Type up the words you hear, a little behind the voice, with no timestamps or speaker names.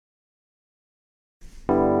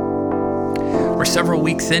We're several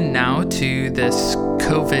weeks in now to this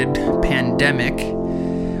COVID pandemic,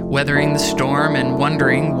 weathering the storm and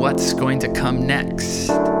wondering what's going to come next.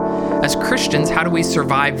 As Christians, how do we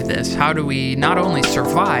survive this? How do we not only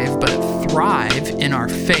survive, but thrive in our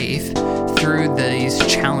faith through these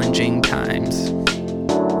challenging times?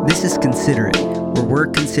 This is Consider It, where we're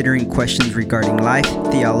considering questions regarding life,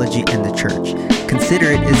 theology, and the church. Consider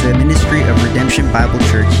It is a ministry of Redemption Bible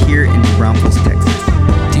Church here in New Braunfels, Texas.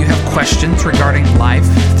 Do you have questions regarding life,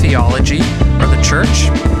 theology, or the church?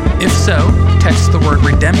 If so, text the word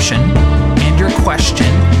redemption and your question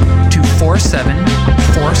to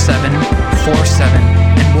 474747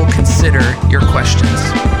 and we'll consider your questions.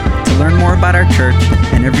 To learn more about our church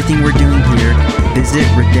and everything we're doing here, visit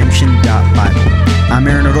redemption.bible. I'm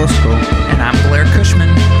Aaron Orozco. And I'm Blair Cushman.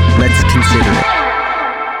 Let's consider it.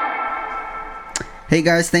 Hey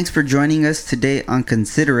guys, thanks for joining us today on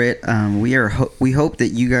Consider It. We hope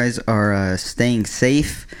that you guys are staying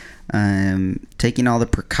safe, taking all the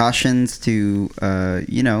precautions to,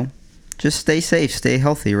 just stay safe, stay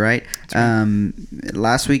healthy, right?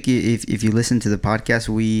 Last week, if you listened to the podcast,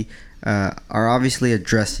 we are obviously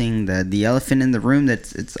addressing the elephant in the room.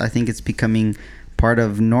 I think it's becoming part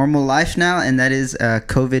of normal life now, and that is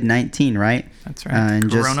COVID-19, right? That's right.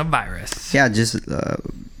 Coronavirus. Just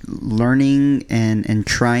learning and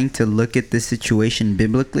trying to look at this situation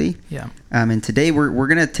biblically. Yeah. And today we're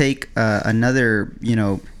gonna take another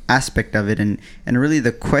aspect of it, and really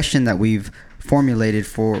the question that we've formulated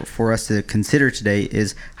for us to consider today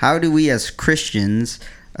is, how do we as Christians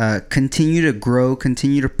continue to grow,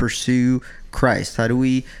 continue to pursue Christ? How do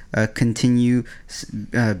we continue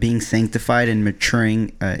being sanctified and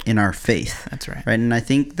maturing in our faith? That's right. Right, and I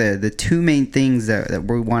think the two main things that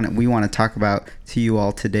we want to talk about to you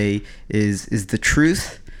all today is the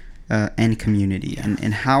truth and community,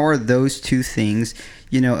 and how are those two things,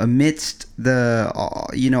 amidst the all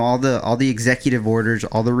the executive orders,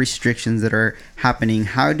 all the restrictions that are happening,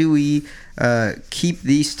 how do we keep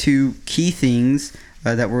these two key things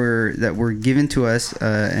that were given to us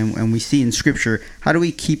and we see in Scripture? How do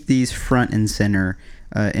we keep these front and center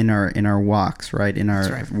in our walks, right? In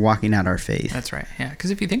our walking out our faith. That's right. Yeah,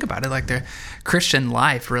 because if you think about it, like the Christian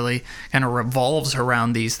life really kind of revolves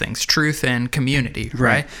around these things: truth and community,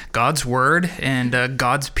 right? God's word and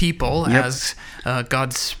God's people, as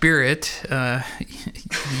God's Spirit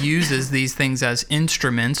uses these things as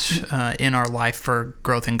instruments in our life for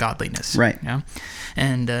growth and godliness. Right. Yeah.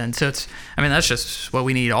 And so that's just what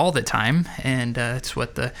we need all the time, and it's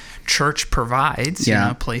what the church provides.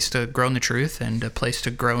 A place to grow in the truth and a place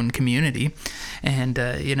to grow in community, and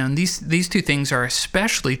and these two things are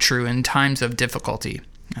especially true in times of difficulty,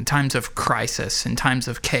 in times of crisis, in times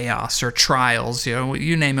of chaos or trials.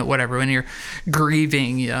 You name it, whatever. When you're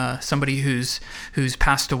grieving somebody who's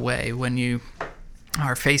passed away, when you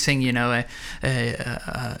are facing,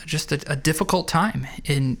 just a difficult time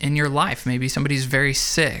in your life. Maybe somebody's very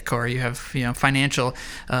sick, or you have, financial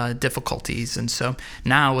difficulties. And so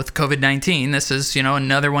now with COVID-19, this is,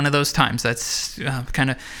 another one of those times that's kind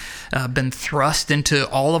of been thrust into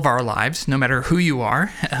all of our lives, no matter who you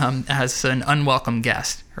are, as an unwelcome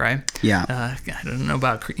guest, right? Yeah. I don't know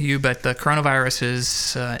about you, but the coronavirus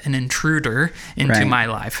is an intruder into my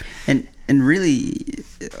life. And really,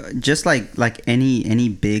 just like any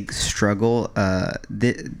big struggle,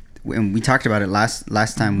 and we talked about it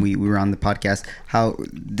last time we were on the podcast, how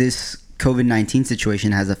this COVID-19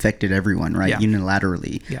 situation has affected everyone, right?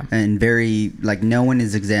 Unilaterally, and very, no one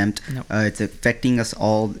is exempt. Nope. It's affecting us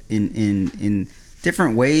all in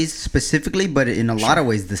different ways, specifically, but in a lot of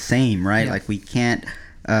ways the same, right? Like we can't.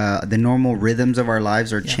 The normal rhythms of our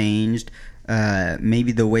lives are changed.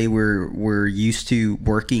 Maybe the way we're used to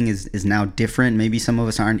working is now different. Maybe some of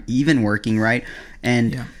us aren't even working, right?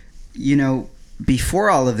 And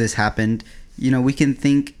before all of this happened, we can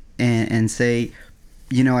think and say,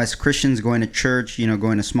 as Christians going to church,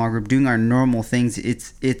 going to small group, doing our normal things,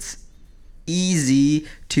 it's easy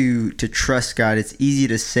to trust God. It's easy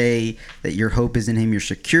to say that your hope is in Him, your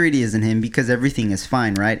security is in Him, because everything is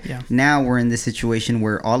fine, right? Yeah. Now we're in this situation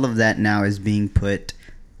where all of that now is being put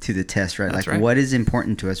to the test, right? That's what is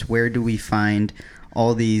important to us? Where do we find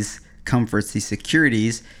all these comforts, these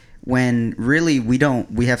securities, when really we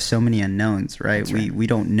have so many unknowns, right? We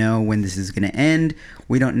don't know when this is going to end.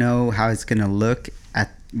 We don't know how it's going to look at,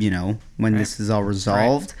 when this is all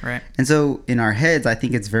resolved. Right. And so in our heads, I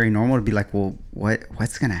think it's very normal to be like, well,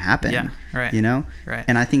 what's going to happen? Yeah. Right. Right.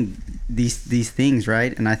 And I think these things,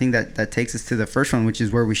 right? And I think that takes us to the first one, which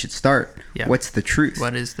is where we should start. Yeah. What's the truth?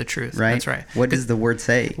 What is the truth? Right? That's right. What does the word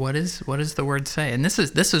say? What does the word say? And this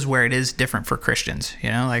is where it is different for Christians.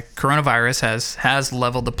 Like coronavirus has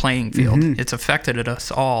leveled the playing field. Mm-hmm. It's affected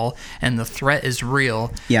us all, and the threat is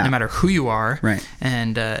real. No matter who you are, right?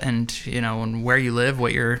 And and where you live,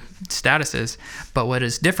 what your status is. But what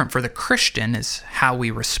is different for the Christian is how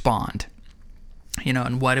we respond.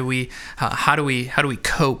 And what do we, how do we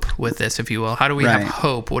cope with this, if you will? How do we have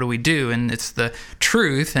hope? What do we do? And it's the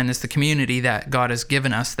truth, and it's the community that God has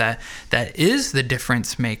given us that is the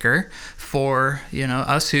difference maker for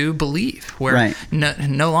us who believe. Where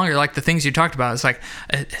no longer like the things you talked about. It's like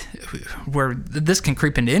where this can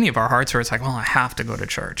creep into any of our hearts, where it's like, well, I have to go to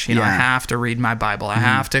church. I have to read my Bible. I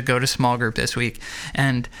have to go to small group this week.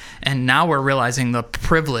 And now we're realizing the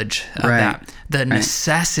privilege of that. The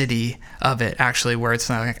necessity of it, actually, where it's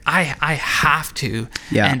not like I have to,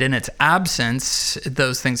 and in its absence,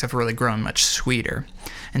 those things have really grown much sweeter.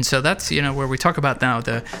 And so that's where we talk about now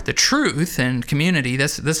the truth and community.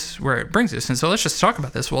 This is where it brings us. And so let's just talk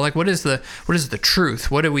about this. Well, like what is the truth?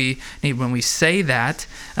 What do we need when we say that?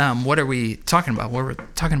 What are we talking about? Well, we're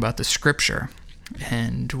talking about the Scripture,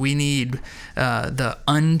 and we need the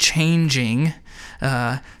unchanging,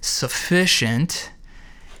 sufficient,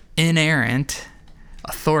 inerrant,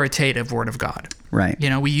 authoritative Word of God. Right.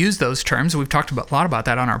 We use those terms. We've talked a lot about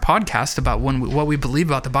that on our podcast, about what we believe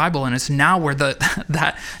about the Bible, and it's now where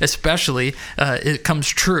that especially it comes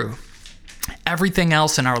true. Everything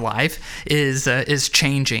else in our life is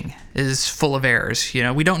changing, is full of errors.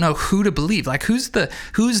 We don't know who to believe. Like who's the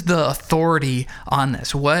authority on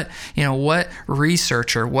this? What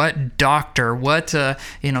researcher, what doctor, what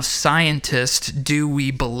scientist do we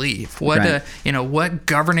believe? What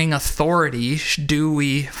governing authority do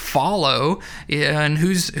we follow? And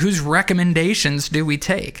whose recommendations do we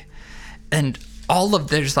take? And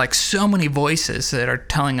there's like so many voices that are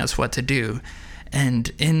telling us what to do.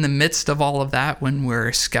 And in the midst of all of that, when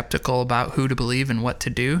we're skeptical about who to believe and what to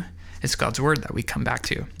do, it's God's Word that we come back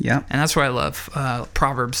to. Yeah. And that's why I love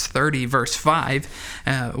Proverbs 30, verse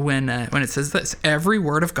 5, when it says this: every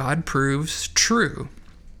word of God proves true.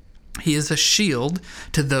 He is a shield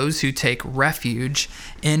to those who take refuge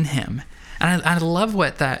in him. And I love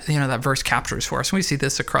what that verse captures for us. And we see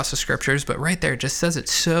this across the Scriptures, but right there it just says it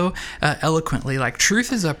so eloquently. Like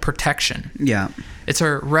truth is a protection. Yeah. It's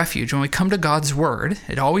our refuge. When we come to God's Word,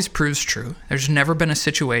 it always proves true. There's never been a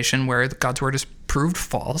situation where God's Word is proved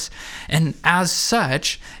false. And as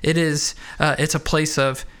such, it's a place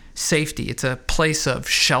of safety. It's a place of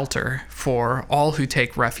shelter for all who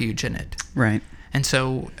take refuge in it. Right. And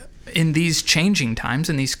so in these changing times,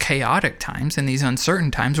 in these chaotic times, in these uncertain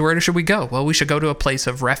times, where should we go? Well, we should go to a place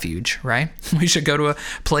of refuge, right? We should go to a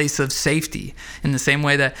place of safety. In the same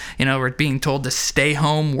way that, we're being told to stay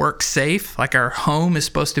home, work safe, like our home is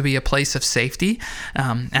supposed to be a place of safety.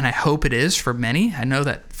 And I hope it is for many. I know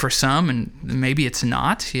that for some, and maybe it's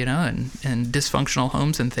not, and dysfunctional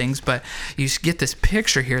homes and things, but you get this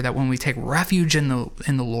picture here that when we take refuge in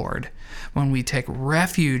the Lord, when we take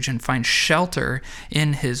refuge and find shelter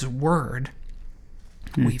in His Word,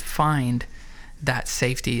 we find that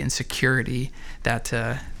safety and security that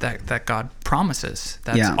God promises.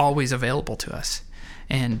 That's always available to us,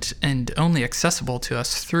 and only accessible to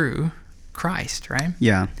us through Christ, right?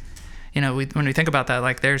 Yeah. When we think about that,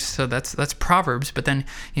 like that's Proverbs, but then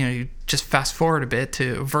you just fast forward a bit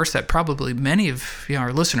to a verse that probably many of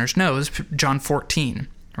our listeners know is John 14.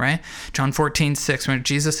 Right? John 14:6, when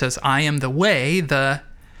Jesus says, I am the way, the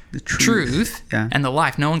truth and the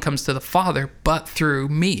life. No one comes to the Father but through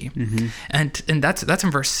me. Mm-hmm. And that's in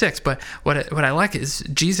verse 6. But what I like is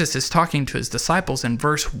Jesus is talking to his disciples in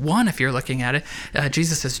verse 1, if you're looking at it.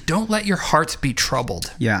 Jesus says, don't let your hearts be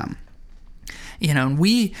troubled. Yeah. And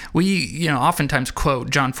we oftentimes quote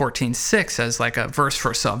John 14:6 as like a verse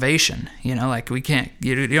for salvation. Like we can't,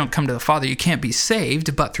 you don't come to the Father, you can't be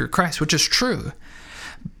saved but through Christ, which is true.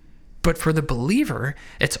 But for the believer,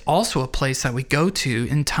 it's also a place that we go to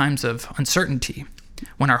in times of uncertainty,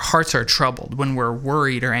 when our hearts are troubled, when we're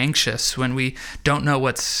worried or anxious, when we don't know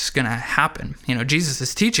what's going to happen. Jesus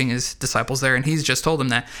is teaching his disciples there, and he's just told them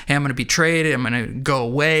that, hey, I'm going to be betrayed, I'm going to go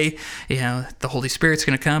away, the Holy Spirit's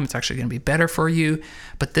going to come, it's actually going to be better for you.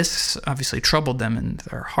 But this obviously troubled them in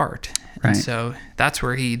their heart. Right. And so that's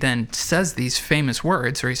where he then says these famous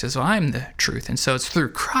words where he says, well, I'm the truth. And so it's through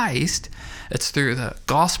Christ, it's through the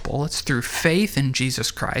gospel, it's through faith in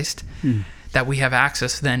Jesus Christ that we have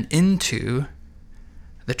access then into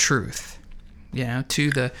the truth,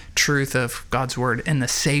 to the truth of God's Word and the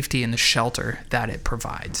safety and the shelter that it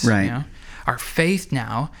provides. Right. our faith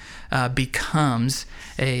now becomes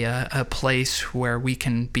a place where we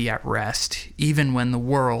can be at rest, even when the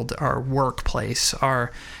world, our workplace,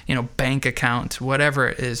 our bank account, whatever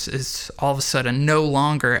it is all of a sudden no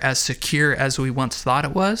longer as secure as we once thought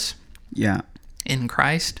it was. Yeah. In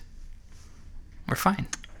Christ, we're fine.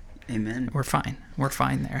 Amen. We're fine. We're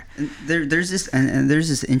fine there. And there's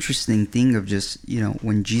this interesting thing of just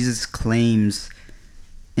when Jesus claims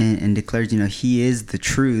and declares he is the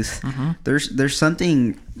truth. Mm-hmm. There's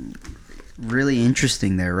something really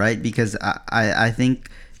interesting there, right? Because I think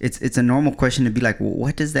it's a normal question to be like, well,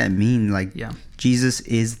 what does that mean? Like, Jesus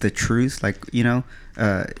is the truth. Like,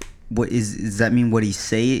 what does that mean? What he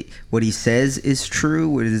says is true?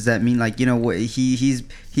 What does that mean? Like, what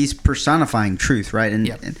he's personifying truth, right?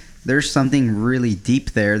 And there's something really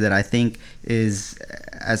deep there that I think is,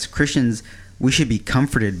 as Christians, we should be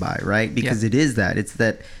comforted by, right? Because it is that. It's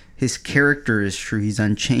that his character is true. He's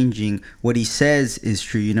unchanging. What he says is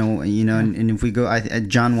true. And if we go at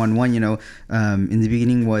John 1:1, in the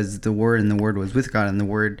beginning was the Word, and the Word was with God, and the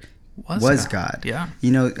Word was God. Yeah.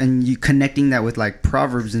 And you connecting that with like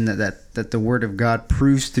Proverbs, and that the Word of God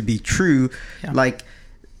proves to be true. Yeah. Like,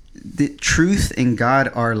 the truth and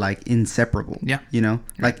God are like inseparable. Yeah.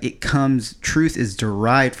 Like truth is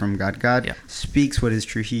derived from God. God speaks what is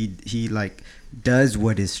true. He like does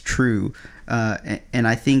what is true. And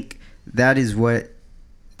I think that is why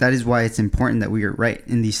it's important that we are right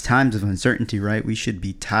in these times of uncertainty, right? We should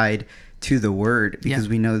be tied to the Word, because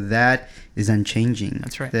we know that is unchanging.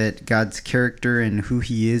 That's right. That God's character and who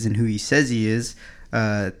he is and who he says he is,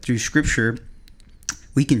 through Scripture,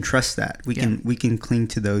 we can trust that. We can cling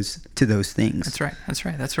to those things. That's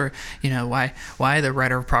right. That's where why the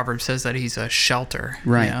writer of Proverbs says that he's a shelter,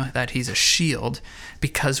 right? That he's a shield,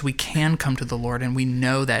 because we can come to the Lord, and we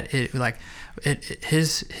know that his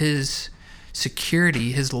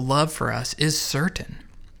security, his love for us is certain.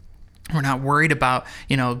 We're not worried about,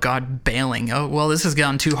 God bailing. Oh, well, this has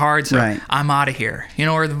gone too hard, so I'm out of here.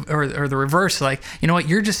 Or the reverse, like, what,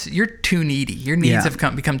 you're too needy. Your needs have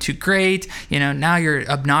become too great. Now you're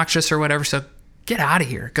obnoxious or whatever, so get out of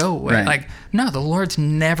here. Go away. Right. Like, no, the Lord's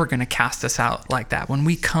never going to cast us out like that. When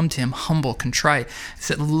we come to him humble, contrite,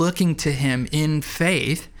 looking to him in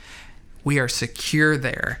faith, we are secure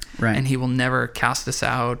there, right? And he will never cast us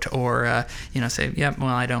out or say, well,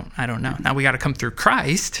 I don't know. Now we got to come through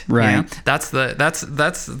Christ, right? That's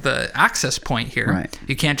the access point here. Right.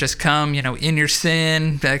 You can't just come, in your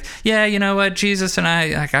sin, like, what, Jesus and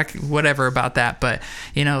I whatever about that, but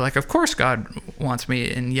of course God wants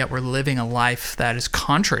me, and yet we're living a life that is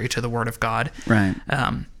contrary to the Word of God, right?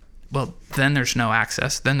 Well, then there's no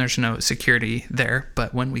access. Then there's no security there.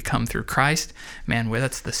 But when we come through Christ, man,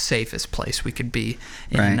 that's the safest place we could be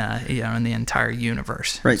in, in the entire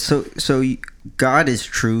universe. Right. So God is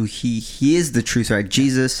true. He is the truth. Right.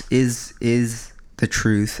 Jesus is the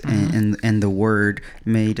truth, mm-hmm. and the Word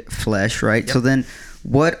made flesh. Right. Yep. So then,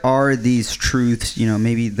 what are these truths?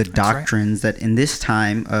 Maybe the doctrines that in this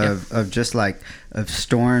time of just like of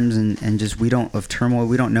storms and just of turmoil,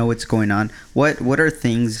 we don't know what's going on. What are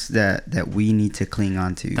things that we need to cling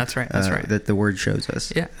on to? That's right. That the Word shows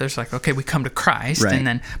us. Yeah, there's we come to Christ, right. and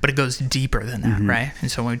then, but it goes deeper than that, mm-hmm. right? And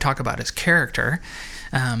so when we talk about his character,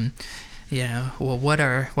 what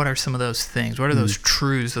are some of those things? What are those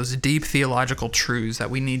truths, those deep theological truths that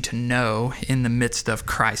we need to know in the midst of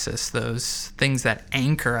crisis, those things that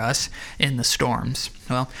anchor us in the storms?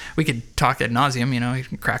 Well, we could talk ad nauseum, you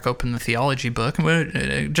can crack open the theology book, and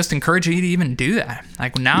we'd just encourage you to even do that.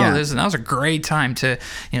 Like now's a great time to,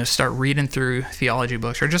 start reading through theology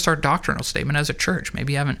books, or just our doctrinal statement as a church.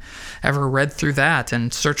 Maybe you haven't ever read through that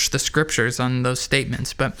and searched the scriptures on those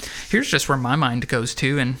statements. But here's just where my mind goes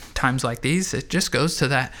to in times like these. It just goes to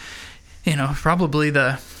that, probably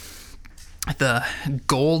the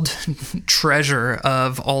gold treasure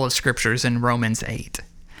of all of scriptures in Romans 8.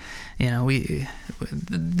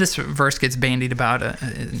 This verse gets bandied about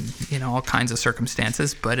in all kinds of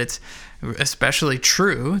circumstances, but it's especially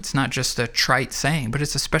true. It's not just a trite saying, but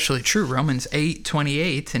it's especially true. Romans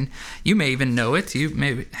 8:28, and you may even know it. You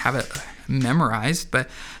may have it memorized, but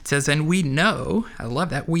it says, "And we know," I love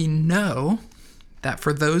that, "we know that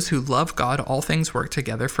for those who love God, all things work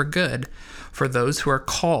together for good, for those who are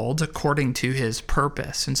called according to his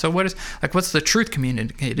purpose." And so what's the truth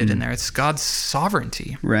communicated in there? It's God's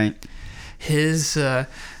sovereignty. Right. His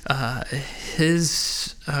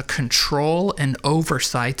control and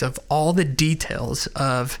oversight of all the details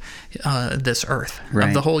of this earth, right.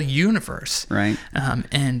 of the whole universe. Right.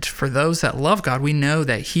 And for those that love God, we know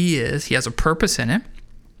that he has a purpose in it,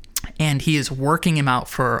 and he is working him out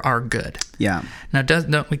for our good. Yeah.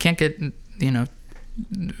 Now, we can't get,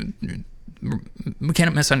 we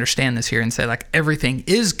can't misunderstand this here and say like everything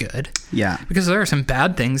is good. Yeah. Because there are some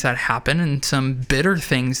bad things that happen and some bitter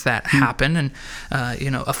things that happen, and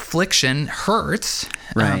affliction hurts.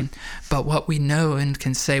 Right. But what we know and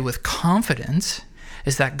can say with confidence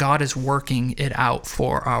is that God is working it out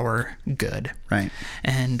for our good. Right.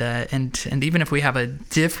 And even if we have a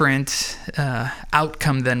different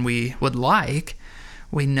outcome than we would like,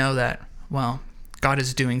 we know that, well, God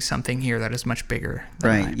is doing something here that is much bigger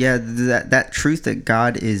than life. Yeah, that truth that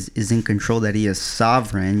God is in control, that he is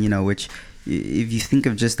sovereign, which if you think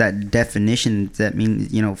of just that definition, that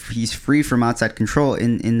means, he's free from outside control,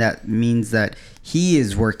 in that means that he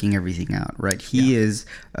is working everything out, right? He is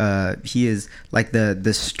like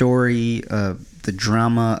the story of the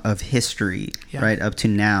drama of history, right, up to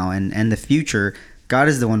now and the future. God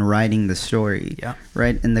is the one writing the story,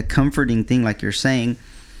 right? And the comforting thing, like you're saying,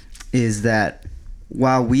 is that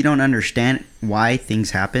while we don't understand why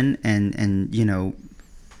things happen, and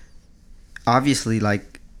obviously,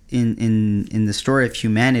 like in the story of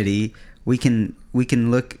humanity, we can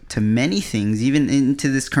look to many things, even into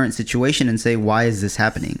this current situation, and say, why is this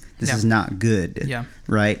happening? This is not good.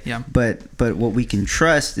 Right? But what we can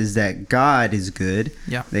trust is that God is good,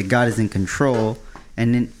 that God is in control,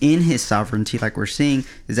 and in his sovereignty, like we're seeing,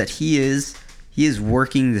 is that he is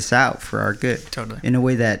working this out for our good. Totally. In a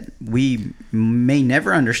way that we may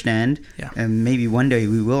never understand, and maybe one day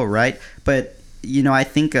we will, right? But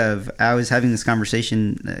I was having this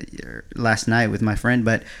conversation last night with my friend,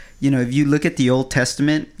 but if you look at the Old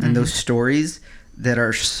Testament and those stories that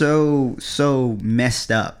are so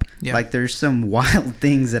messed up, like there's some wild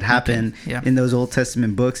things that happen in those Old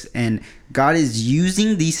Testament books, and God is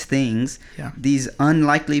using these things, these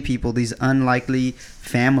unlikely people, these unlikely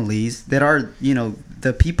families that are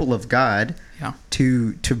the people of God,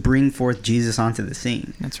 to bring forth Jesus onto the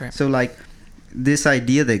scene. That's right. So like this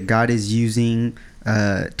idea that God is using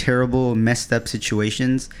terrible, messed up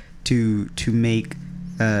situations to make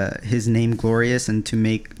his name glorious and to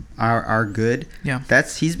make our good.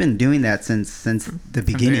 He's been doing that since the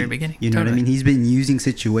beginning. From the very beginning. You know what I mean? He's been using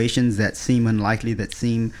situations that seem unlikely, that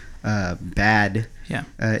seem bad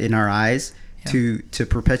in our eyes to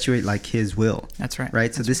perpetuate like his will. That's right.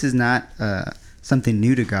 Right. So this is not something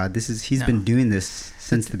new to God. He's been doing this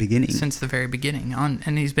since the beginning. Since the very beginning.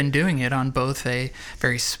 And he's been doing it on both a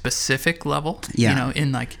very specific level,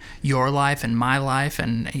 in like your life and my life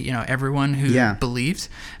and, everyone who believes,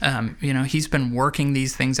 he's been working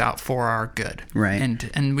these things out for our good. Right.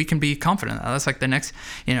 And we can be confident. That's like the next,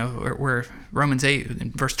 where Romans 8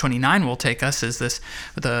 verse 29 will take us, is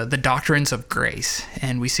the doctrines of grace.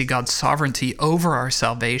 And we see God's sovereignty over our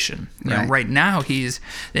salvation. Right now he's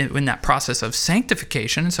in that process of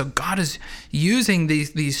sanctification. And so God is using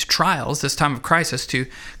these trials, this time of crisis, to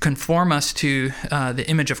conform us to the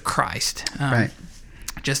image of Christ. Right.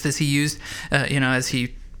 Just as he used, as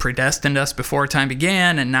he predestined us before time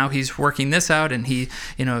began, and now he's working this out, and he,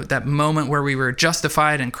 that moment where we were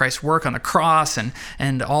justified and Christ's work on the cross,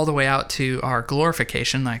 and all the way out to our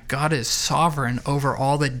glorification, like God is sovereign over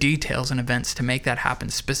all the details and events to make that happen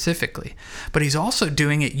specifically, but he's also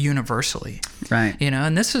doing it universally. Right.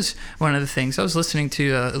 And this is one of the things. I was listening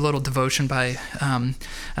to a little devotion by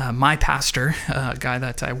my pastor, a guy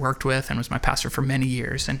that I worked with and was my pastor for many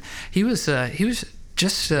years, and he was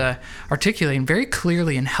just articulating very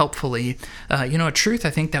clearly and helpfully, a truth I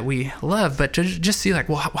think that we love, but to just see like,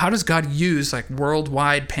 well, how does God use like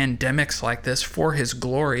worldwide pandemics like this for his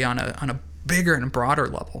glory on a bigger and broader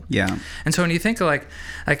level? Yeah. And so when you think like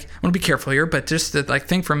I want to be careful here, but just to like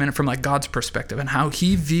think for a minute from like God's perspective and how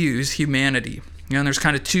he views humanity. And there's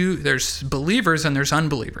kind of there's believers and there's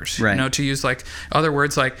unbelievers, right. To use like other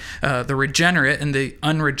words like the regenerate and the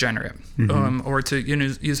unregenerate, or to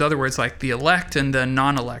use other words like the elect and the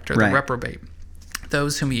non-elect, or the reprobate.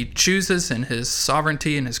 Those whom he chooses in his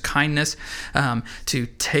sovereignty and his kindness to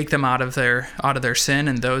take them out of their sin,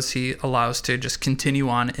 and those he allows to just continue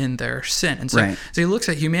on in their sin. And so, so he looks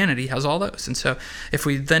at humanity, has all those. And so if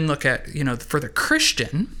we then look at, for the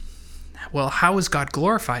Christian, well, how is God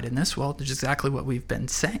glorified in this? Well, it's exactly what we've been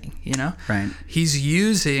saying, Right. He's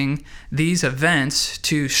using these events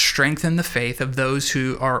to strengthen the faith of those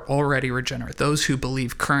who are already regenerate, those who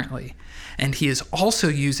believe currently. And he is also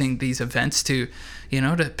using these events to,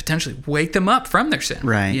 to potentially wake them up from their sin.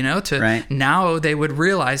 Right. Now they would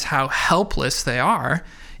realize how helpless they are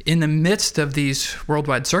in the midst of these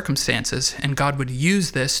worldwide circumstances, and God would use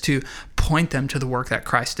this to point them to the work that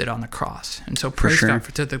Christ did on the cross. And so praise God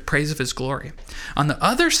to the praise of his glory. On the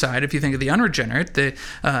other side, if you think of the unregenerate,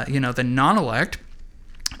 the non-elect,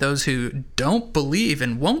 those who don't believe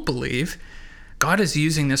and won't believe, God is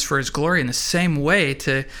using this for his glory in the same way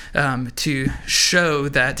to show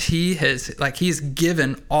that he's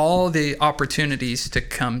given all the opportunities to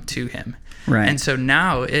come to him. Right. And so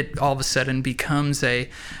now it all of a sudden becomes how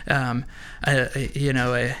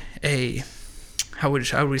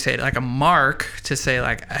would we say it, like a mark to say,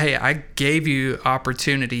 like, hey, I gave you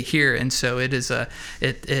opportunity here, and so it is and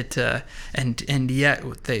yet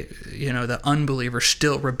the unbeliever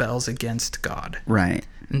still rebels against God. Right.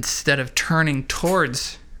 Instead of turning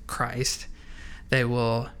towards Christ, they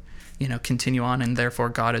will continue on, and therefore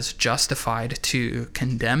God is justified to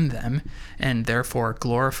condemn them and therefore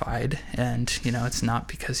glorified. And it's not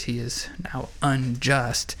because he is now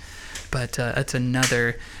unjust, but it's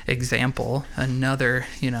another example, another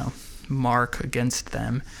mark against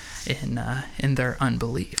them in their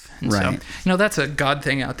unbelief. And right. So that's a God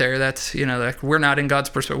thing out there. That's like, we're not in God's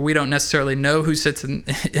perspective. We don't necessarily know who sits in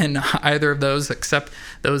either of those except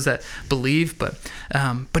those that believe, but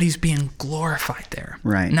he's being glorified there.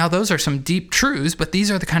 Right. Now those are some deep truths, but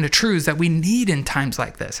these are the kind of truths that we need in times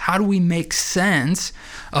like this. How do we make sense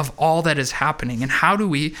of all that is happening, and how do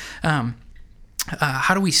we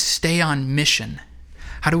stay on mission?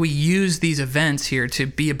 How do we use these events here to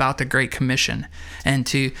be about the Great Commission and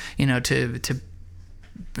to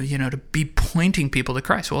be pointing people to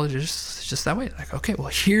Christ? Well, it's just that way. Like, okay,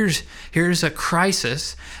 well, here's a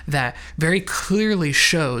crisis that very clearly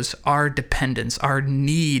shows our dependence, our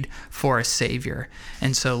need for a Savior,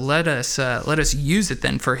 and so let us use it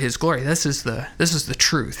then for His glory. This is the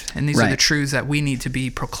truth, and these right. are the truths that we need to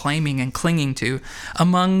be proclaiming and clinging to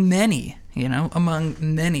among many. Among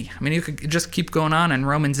many. I mean, you could just keep going on in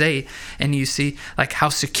Romans 8, and you see like how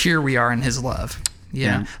secure we are in His love.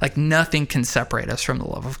 Yeah. Like nothing can separate us from the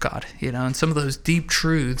love of God. And some of those deep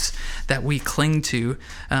truths that we cling to,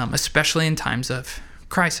 especially in times of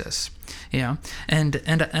crisis. And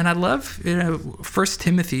I love 1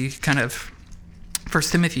 Timothy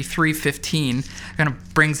 3:15 kind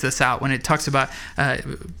of brings this out when it talks about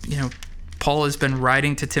Paul has been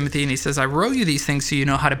writing to Timothy, and he says, I wrote you these things so you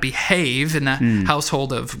know how to behave in the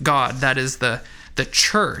household of God. That is the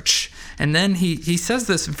church. And then he says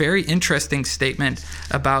this very interesting statement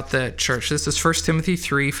about the church. This is 1 Timothy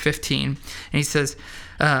 3:15. And he says,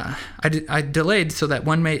 I delayed so that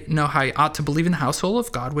one may know how you ought to believe in the household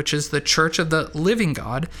of God, which is the church of the living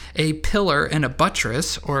God, a pillar and a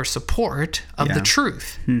buttress or support of the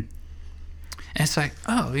truth. And it's like,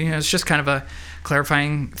 it's just kind of a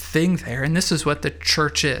clarifying thing there. And this is what the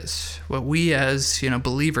church is. What we as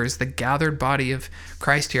believers, the gathered body of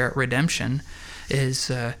Christ here at Redemption, is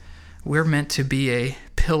we're meant to be a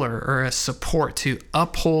pillar or a support to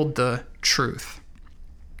uphold the truth.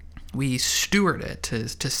 We steward it, to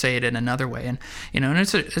say it in another way. And and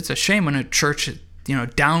it's a shame when a church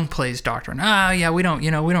downplays doctrine. We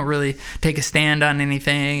don't really take a stand on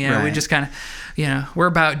anything. Right. We just kind of we're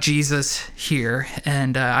about Jesus here,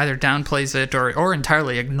 and either downplays it or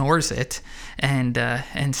entirely ignores it and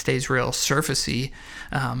stays real surfacey,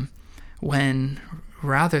 when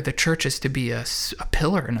rather the church is to be a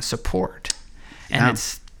pillar and a support. And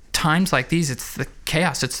it's times like these, it's the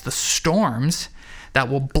chaos, it's the storms that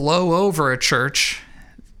will blow over a church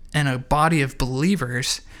and a body of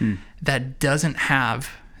believers that doesn't have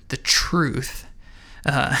the truth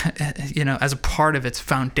as a part of its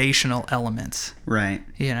foundational elements. Right.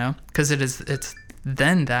 Because it's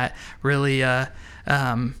then that really that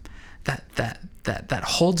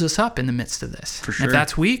holds us up in the midst of this. For sure. And if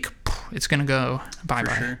that's weak, it's going to go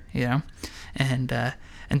bye-bye. Sure.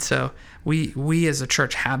 And so we as a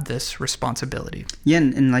church have this responsibility. Yeah,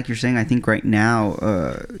 and like you're saying, I think right now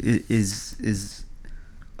is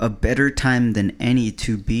a better time than any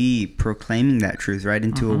to be proclaiming that truth, right?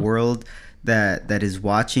 Into a world that is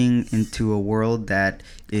watching, into a world that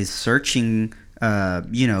is searching,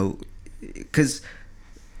 because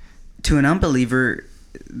to an unbeliever,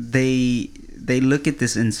 they look at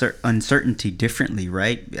this uncertainty differently,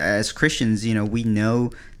 right? As Christians, we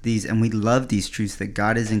know these and we love these truths, that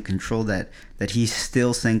God is in control, that He's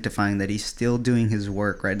still sanctifying, that He's still doing His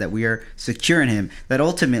work, right? That we are secure in Him, that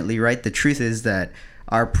ultimately, right, the truth is that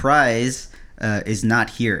our prize is not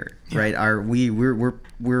here, right?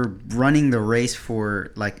 We're running the race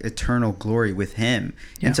for like eternal glory with Him.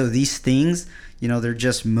 And so these things, they're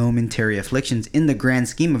just momentary afflictions in the grand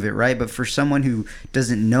scheme of it, right? But for someone who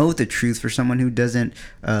doesn't know the truth, for someone who doesn't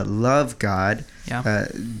love God,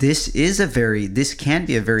 this can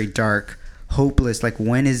be a very dark, hopeless, like,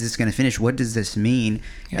 when is this going to finish? What does this mean?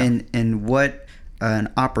 And what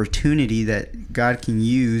an opportunity that God can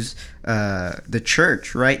use the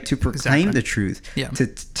church, right, to proclaim the truth,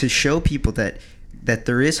 to show people that that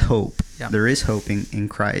there is hope. Yeah. There is hope in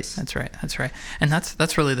Christ. That's right. And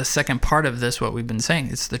that's really the second part of this, what we've been saying.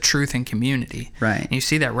 It's the truth and community. Right. And you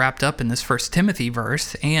see that wrapped up in this 1 Timothy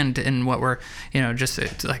verse, and in what we're, just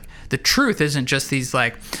it's like the truth isn't just these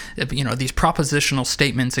these propositional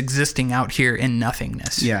statements existing out here in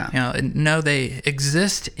nothingness. Yeah. No, they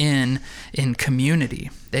exist in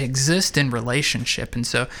community. They exist in relationship, and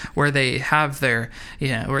so where they have their,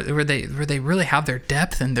 where they really have their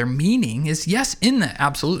depth and their meaning is, yes, in the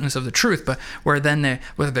absoluteness of the truth, but where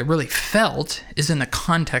they really felt is in the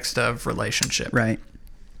context of relationship. Right.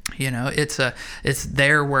 It's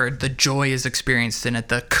there where the joy is experienced in it,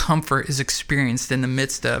 the comfort is experienced in the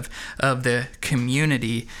midst of the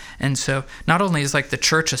community. And so not only is the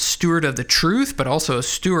church a steward of the truth, but also a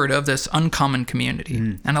steward of this uncommon community.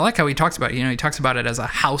 And I like how he talks about it. He talks about it as a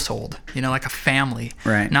household, like a family,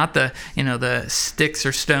 right? Not the the sticks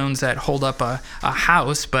or stones that hold up a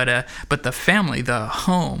house, but the family, the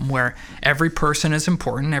home, where every person is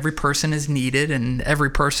important, every person is needed, and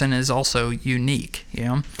every person is also unique.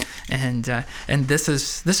 And this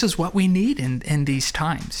is what we need in these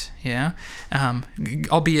times,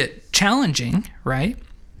 albeit challenging, right?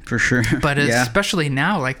 For sure. But especially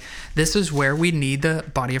now, this is where we need the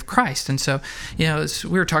body of Christ. And so, as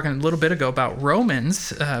we were talking a little bit ago about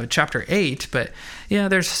Romans chapter 8, but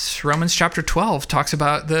there's Romans chapter 12 talks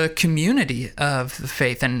about the community of the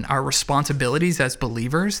faith and our responsibilities as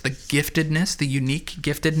believers, the giftedness, the unique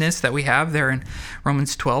giftedness that we have there in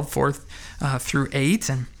Romans 12, 4 through 8.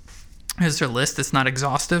 And here's their list. It's not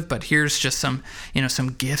exhaustive, but here's just some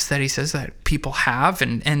gifts that he says that people have,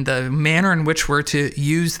 and the manner in which we're to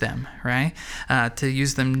use them, right? To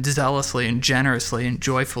use them zealously and generously and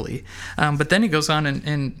joyfully. But then he goes on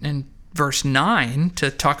in verse 9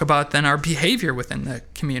 to talk about then our behavior within the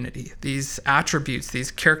community, these attributes,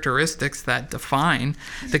 these characteristics that define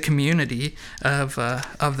the community of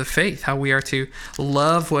the faith, how we are to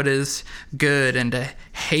love what is good and to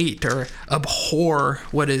hate or abhor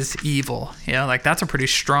what is evil. That's a pretty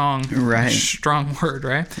strong word,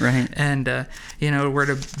 right? Right. And we're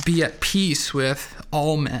to be at peace with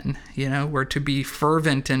all men. We're to be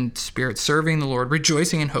fervent in spirit, serving the Lord,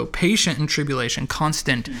 rejoicing in hope, patient in tribulation,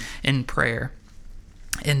 constant in prayer.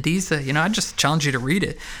 And these, I just challenge you to read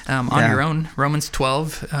it on your own. Romans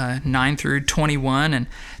 12, 9 through 21. And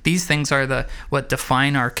these things are what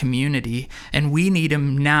define our community. And we need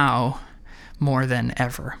them now more than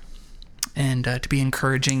ever. And to be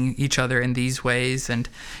encouraging each other in these ways. And,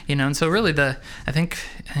 and so really I think,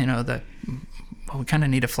 what we kind of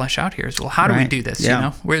need to flesh out here is, well, how do we do this?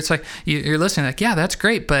 Where it's you're listening, that's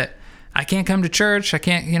great, but I can't come to church. I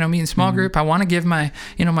can't, meet in small group. I want to give my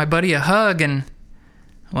buddy a hug, and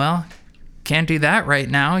can't do that right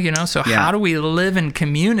now, So how do we live in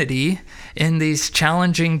community in these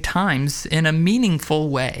challenging times in a meaningful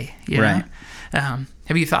way? Right.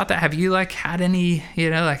 Have you thought that? Have you had any,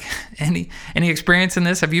 any experience in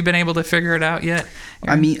this? Have you been able to figure it out yet?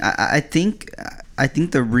 I mean, I think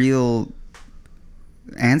the real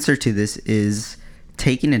answer to this is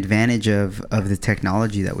taking advantage of the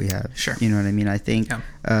technology that we have. Sure. You know what I mean? I think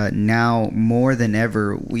now more than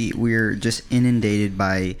ever, we're just inundated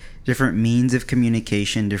by different means of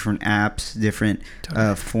communication, different apps, different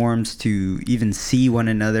forms to even see one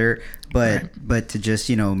another, but to just,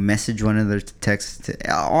 message one another, to text,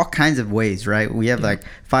 to all kinds of ways, right? We have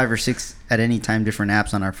 5 or 6 at any time different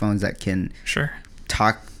apps on our phones that can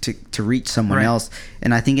talk to reach someone else.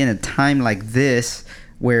 And I think in a time like this,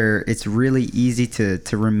 where it's really easy to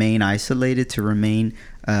remain isolated, to remain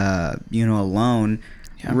alone,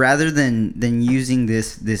 rather than using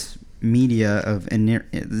this media of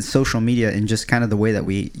social media in just kind of the way that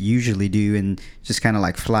we usually do, and just kind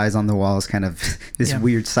of flies on the walls, kind of this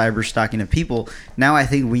weird cyber stalking of people. Now I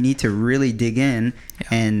think we need to really dig in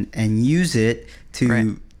and use it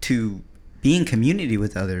to be in community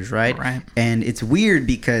with others, right? And it's weird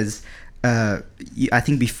because I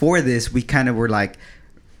think before this we kind of were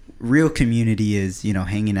real community is,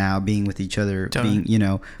 hanging out, being with each other, being,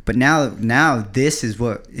 but now this is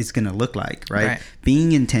what it's going to look like, right?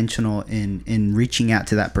 Being intentional in reaching out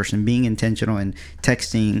to that person, being intentional in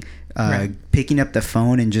texting, picking up the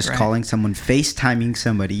phone and just calling someone, FaceTiming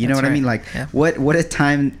somebody, you know what I mean? What a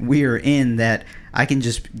time we are in that I can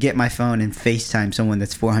just get my phone and FaceTime someone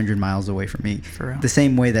that's 400 miles away from me. The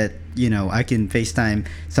same way that, I can FaceTime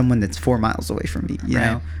someone that's 4 miles away from me, you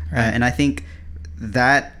know? And I think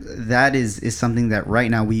that is something that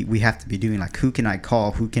right now we have to be doing. Who can I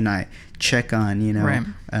call? Who can I check on, right.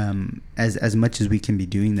 As much as we can be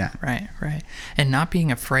doing that. Right. And not being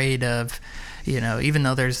afraid of, even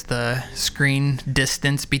though there's the screen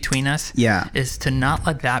distance between us, is to not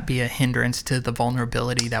let that be a hindrance to the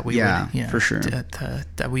vulnerability that we would, for sure.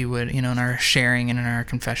 That we would, in our sharing and in our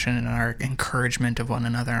confession and our encouragement of one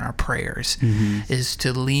another and our prayers, is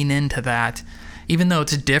to lean into that. Even though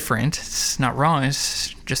it's different, it's not wrong,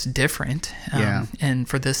 it's just different. And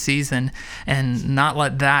for this season, and not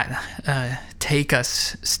let that take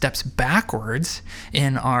us steps backwards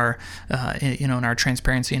in our, in our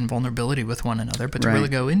transparency and vulnerability with one another, but to really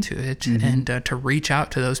go into it and to reach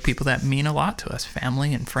out to those people that mean a lot to us,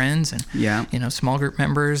 family and friends and, small group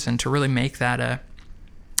members, and to really make that a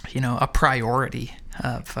priority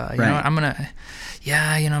of, I'm going to,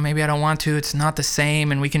 maybe I don't want to, it's not the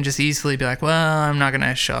same. And we can just easily be like, well, I'm not going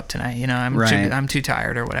to show up tonight. I'm too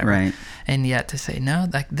tired or whatever. Right. And yet to say, no,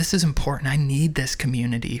 like this is important. I need this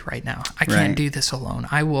community right now. I can't do this alone.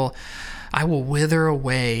 I will wither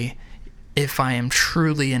away if I am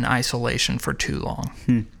truly in isolation for too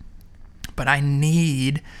long. But I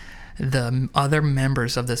need the other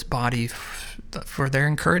members of this body for their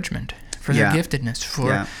encouragement, for their giftedness,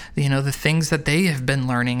 for the things that they have been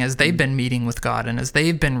learning as they've been meeting with God and as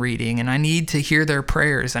they've been reading. And I need to hear their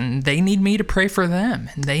prayers, and they need me to pray for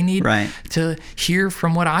them, and they need to hear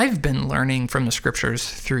from what I've been learning from the scriptures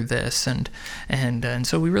through this. And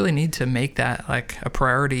so we really need to make that like a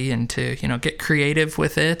priority, and to get creative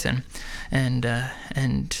with it, and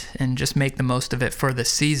just make the most of it for the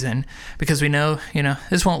season, because we know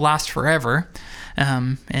this won't last forever.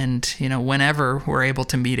 And whenever we're able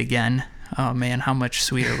to meet again, oh man, how much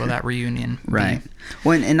sweeter will that reunion be?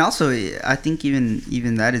 Well, and also I think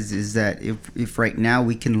even that is that if right now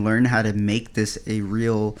we can learn how to make this a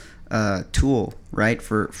real tool, right,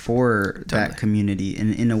 for that community,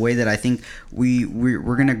 in a way that I think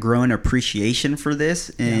we're gonna grow an appreciation for this,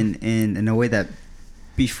 in a way that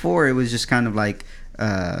before it was just kind of like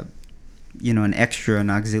an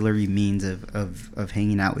auxiliary means of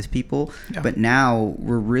hanging out with people. But now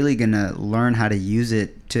we're really gonna learn how to use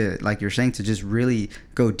it to, like you're saying, to just really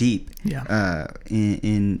go deep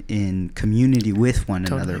in community with one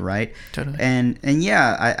another, right? And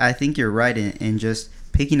I think you're right in just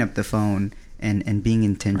picking up the phone and being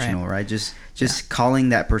intentional, right? Just calling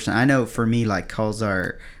that person. I know for me, like, calls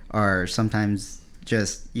are sometimes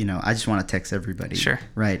just I just want to text everybody. Sure.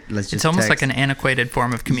 Right. It's almost like an antiquated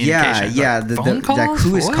form of communication. Phone calls? Like,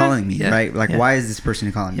 who is calling me? Right. Like, why is this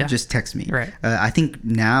person calling me? Yeah. Just text me. Right. I think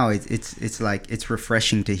now it's like it's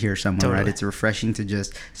refreshing to hear someone. Right. It's refreshing to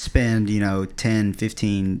just spend 10,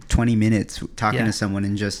 15, 20 minutes talking to someone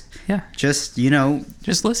and just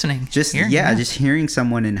listening. Just hearing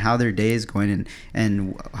someone and how their day is going,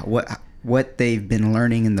 and what they've been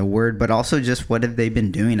learning in the Word, but also just what have they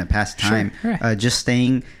been doing a past time. Sure, right. Just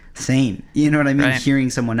staying sane. You know what I mean? Right.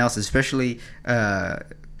 Hearing someone else, especially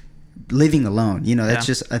living alone. That's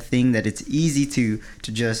just a thing that it's easy to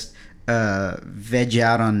just veg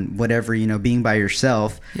out on whatever, being by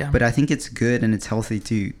yourself. Yeah. But I think it's good and it's healthy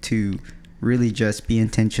to really just be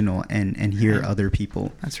intentional and hear other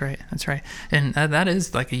people. That's right. And that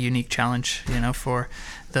is like a unique challenge, for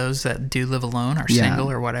those that do live alone or single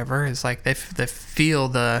or whatever. Is like they feel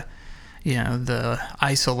the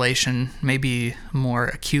isolation maybe more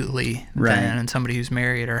acutely than somebody who's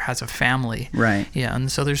married or has a family. Right. Yeah. And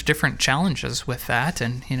so there's different challenges with that,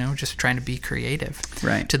 and just trying to be creative.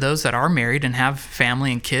 Right. To those that are married and have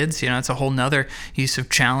family and kids, it's a whole nother use of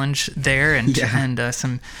challenge there, and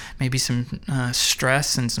some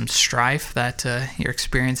stress and some strife that you're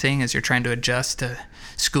experiencing as you're trying to adjust to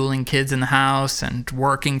schooling kids in the house and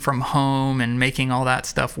working from home and making all that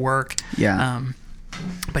stuff work.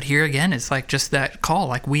 But here again, it's like just that call,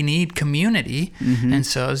 like we need community. And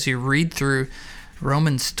so as you read through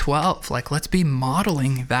Romans 12, like let's be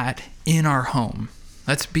modeling that in our home.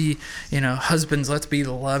 Let's be, husbands, let's be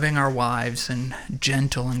loving our wives and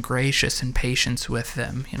gentle and gracious and patience with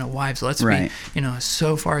them. Wives, let's be,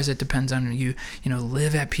 so far as it depends on you,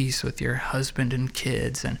 live at peace with your husband and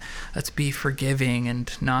kids, and let's be forgiving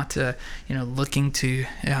and not, looking to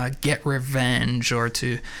get revenge or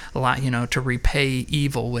to repay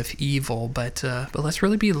evil with evil, but let's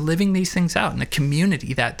really be living these things out in the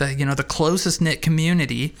community that the closest knit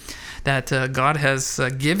community that God has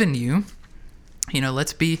given you.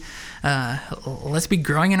 Let's be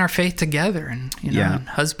growing in our faith together, and and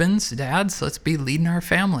husbands, dads, let's be leading our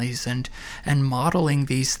families and modeling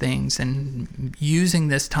these things and using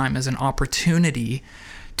this time as an opportunity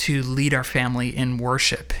to lead our family in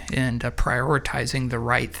worship and prioritizing the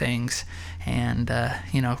right things, and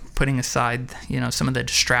putting aside some of the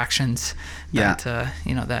distractions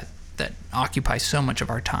that that occupy so much of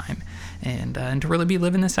our time, and to really be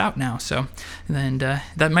living this out now. So, and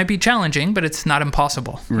that might be challenging, but it's not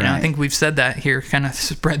impossible. Right. You know, I think we've said that here, kind of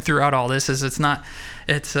spread throughout all this. Is it's not.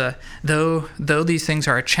 It's though these things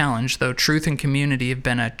are a challenge, though truth and community have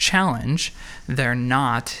been a challenge, they're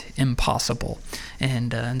not impossible.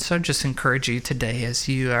 And so I just encourage you today, as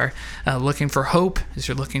you are looking for hope, as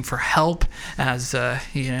you're looking for help, as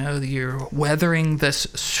you're weathering this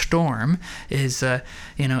storm, is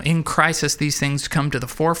in crisis these things come to the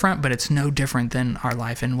forefront, but it's no different than our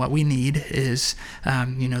life. And what we need is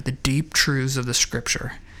the deep truths of the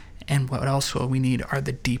Scripture. And what else we need are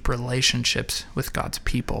the deep relationships with God's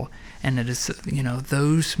people. And it is,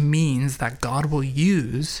 those means that God will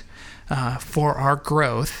use for our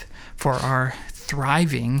growth, for our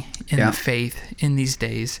thriving in the faith in these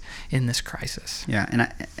days, in this crisis.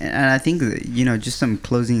 Yeah, and I think that, just some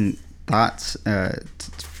closing thoughts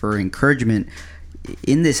for encouragement.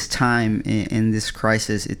 In this time, in this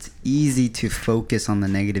crisis, it's easy to focus on the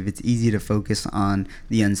negative. It's easy to focus on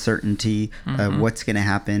the uncertainty, what's going to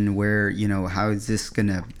happen, where, how is this going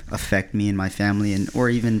to affect me and my family,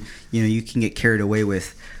 or even, you can get carried away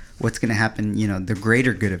with what's going to happen, the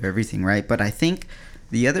greater good of everything, right? But I think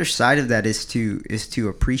the other side of that is to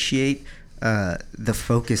appreciate the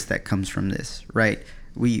focus that comes from this, right?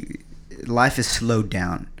 Life is slowed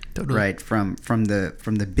down, totally. Right? From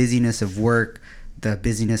the busyness of work, the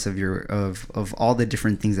busyness of all the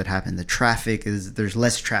different things that happen. The traffic there's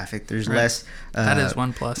less traffic. There's right. less. That is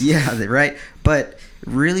one plus. Yeah, right. But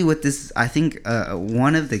really, what this, I think,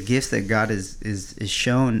 one of the gifts that God is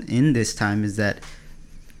shown in this time is that,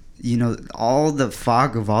 all the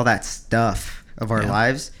fog of all that stuff of our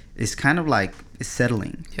lives is kind of like is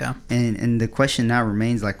settling. Yeah. And the question now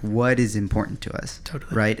remains, like, what is important to us?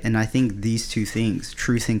 Totally. Right. And I think these two things,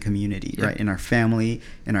 truth and community, right, in our family,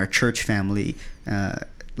 in our church family,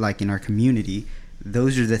 like in our community,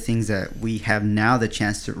 those are the things that we have now the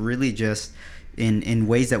chance to really just in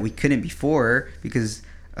ways that we couldn't before because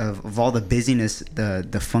of all the busyness,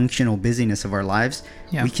 the functional busyness of our lives.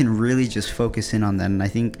 We can really just focus in on that. And I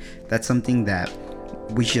think that's something that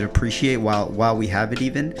we should appreciate while we have it,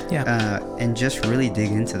 even, and just really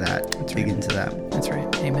dig into that. That's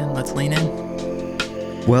right. Amen. Let's lean in.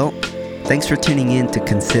 Well, thanks for tuning in to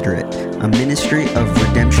Consider It, a ministry of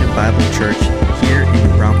Redemption Bible Church here in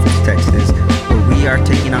New Braunfels, Texas, where we are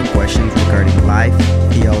taking on questions regarding life,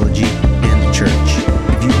 theology, and the church.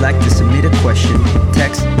 If you'd like to submit a question,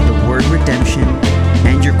 text the word redemption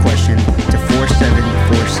and your question to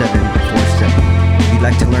 474747. If you'd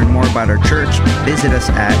like to learn more about our church, visit us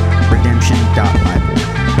at redemption.bible.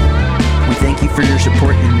 We thank you for your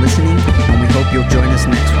support in listening, and we hope you'll join us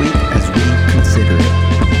next week as we consider it.